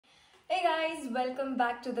Hey guys, welcome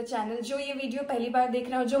back to the channel। जो ये video पहली बार देख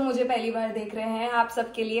रहे हो, जो मुझे पहली बार देख रहे हैं, आप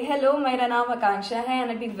सबके लिए हेलो, मेरा नाम आकांक्षा है and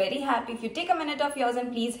I be very happy if you take a minute of yours and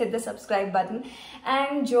please hit the subscribe button.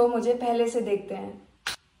 And जो मुझे पहले से देखते हैं,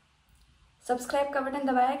 सब्सक्राइब का बटन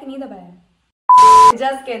दबाया कि नहीं दबाया?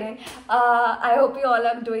 Just kidding. I hope you all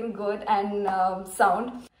are doing good and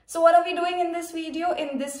sound. So what are we doing in this video?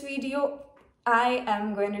 In this video, I am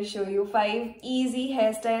going to show you 5 easy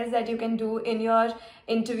hairstyles that you can do in your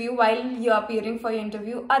interview while you're appearing for your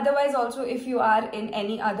interview. Otherwise also, if you are in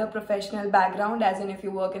any other professional background, as in if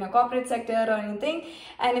you work in a corporate sector or anything,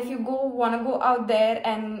 and if you want to go out there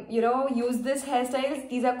and use this hairstyles,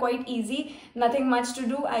 these are quite easy, nothing much to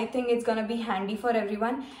do. I think it's gonna be handy for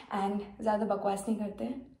everyone. And ज़्यादा बकवास नहीं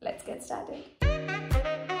करते हैं, let's get started.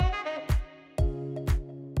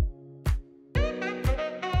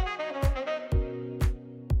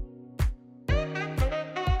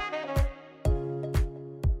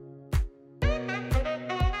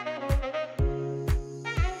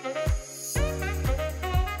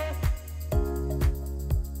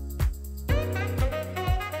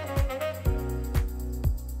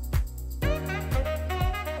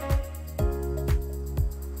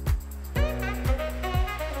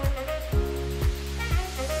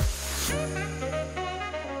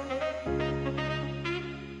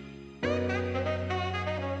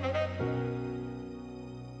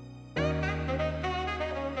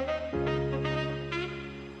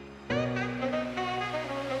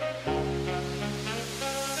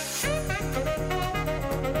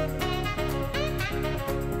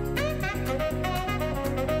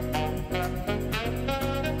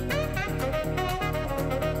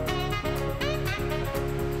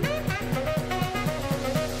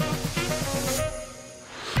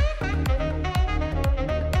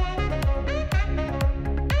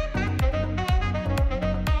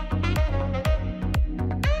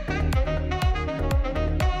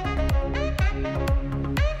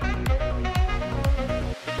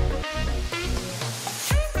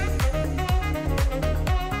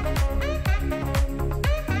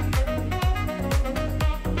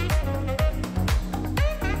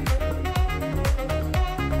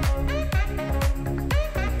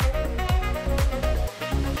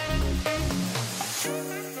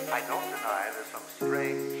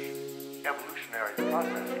 Evolutionary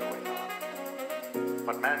process going on,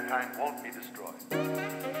 but mankind won't be destroyed.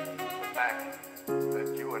 The fact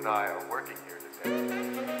that you and I are working here today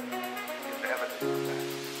is evidence of that.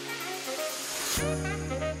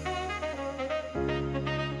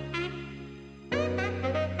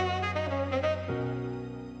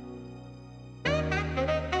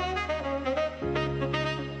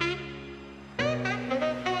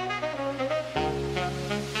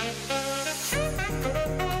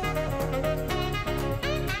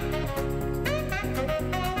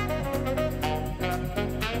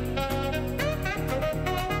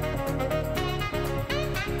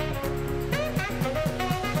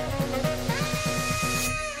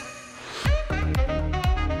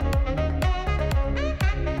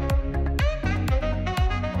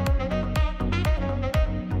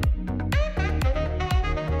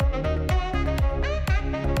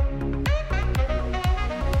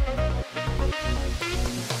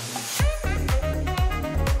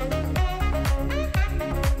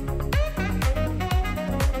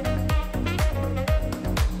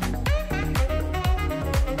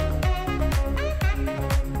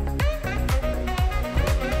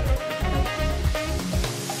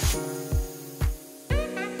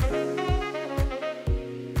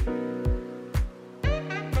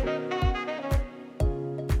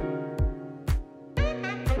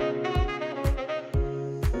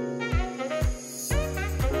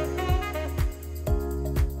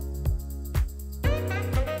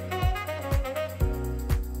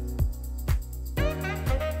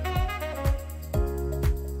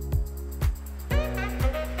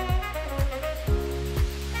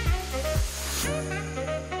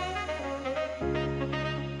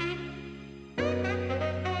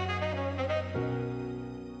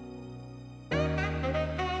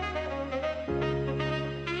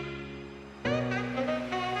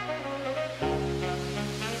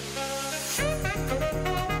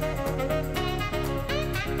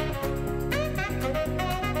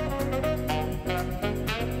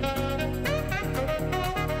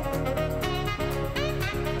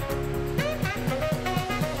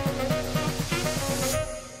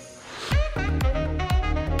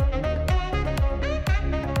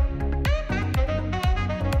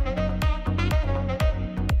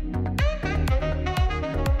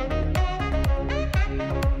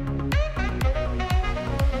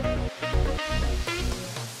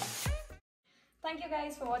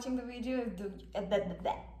 watching the video.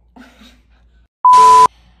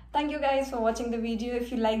 Thank you guys for watching the video.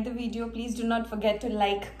 If you like the video, please do not forget to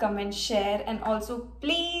like, comment, share, and also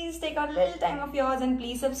please take out a little time of yours and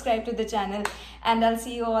please subscribe to the channel. And I'll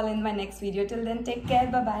see you all in my next video. Till then, take care.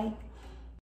 Bye bye.